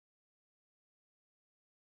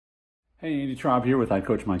Hey, Andy Traub here with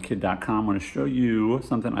iCoachMyKid.com. I want to show you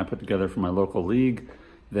something I put together for my local league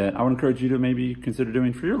that I would encourage you to maybe consider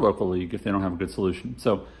doing for your local league if they don't have a good solution.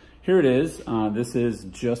 So here it is. This is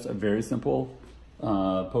just a very simple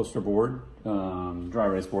poster board, dry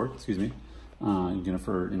erase board, excuse me. You get it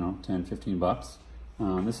for, 10, 15 bucks.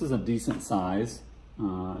 This is a decent size.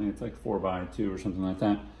 I think it's like 4x2 or something like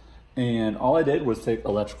that. And all I did was take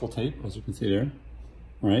electrical tape, as you can see there,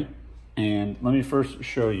 right? And let me first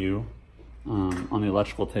show you on the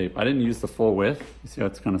electrical tape. I didn't use the full width. You see how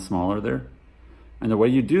it's kind of smaller there? And the way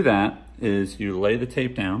you do that is you lay the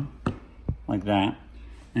tape down like that,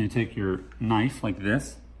 and you take your knife like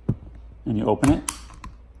this, and you open it.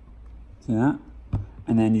 See that?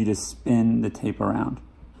 And then you just spin the tape around.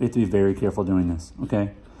 You have to be very careful doing this,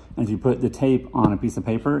 okay? And if you put the tape on a piece of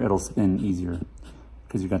paper, it'll spin easier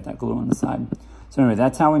because you got that glue on the side. So anyway,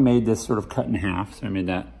 that's how we made this sort of cut in half. So I made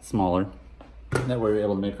that smaller. That way we're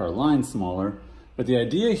able to make our lines smaller. But the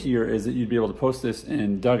idea here is that you'd be able to post this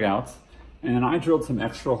in dugouts. And then I drilled some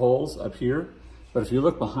extra holes up here. But if you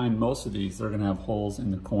look behind most of these, they're gonna have holes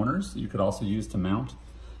in the corners that you could also use to mount.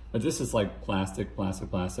 But this is like plastic,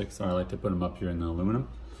 so I like to put them up here in the aluminum.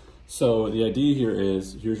 So the idea here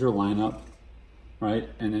is, here's your lineup, right?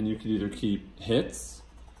 And then you could either keep hits,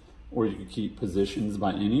 or you could keep positions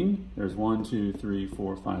by inning. There's 1, 2, 3,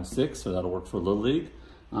 4, 5, 6, so that'll work for Little League.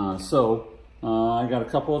 I got a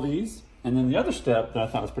couple of these. And then the other step that I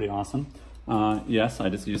thought was pretty awesome, yes, I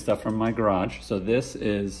just used stuff from my garage. So this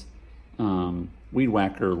is weed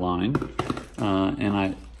whacker line, and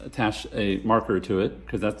I attached a marker to it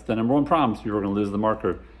because that's the number one problem, so you were gonna lose the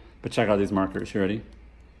marker. But check out these markers, you ready?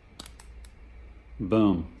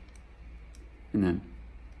 Boom, and then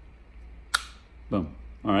boom.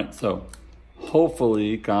 All right, so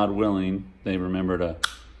hopefully, God willing, they remember to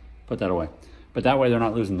put that away. But that way they're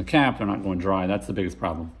not losing the cap, they're not going dry. That's the biggest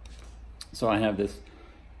problem. So I have this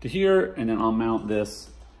to here, and then I'll mount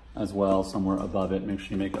this as well somewhere above it. Make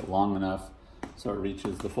sure you make it long enough so it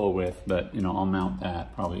reaches the full width, but I'll mount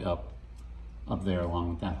that probably up there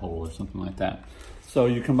along with that hole or something like that. So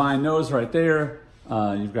you combine those right there,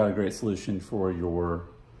 you've got a great solution for your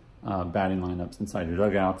batting lineups inside your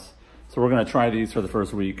dugouts. So we're gonna try these for the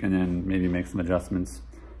first week and then maybe make some adjustments.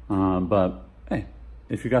 But hey,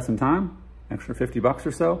 if you got some time, extra 50 bucks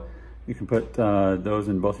or so, you can put those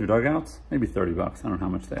in both your dugouts, maybe 30 bucks, I don't know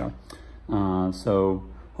how much they are. So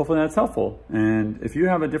hopefully that's helpful. And if you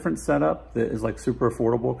have a different setup that is like super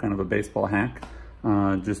affordable, kind of a baseball hack,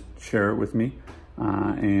 just share it with me.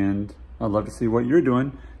 And I'd love to see what you're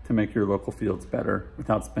doing to make your local fields better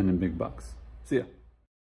without spending big bucks. See ya.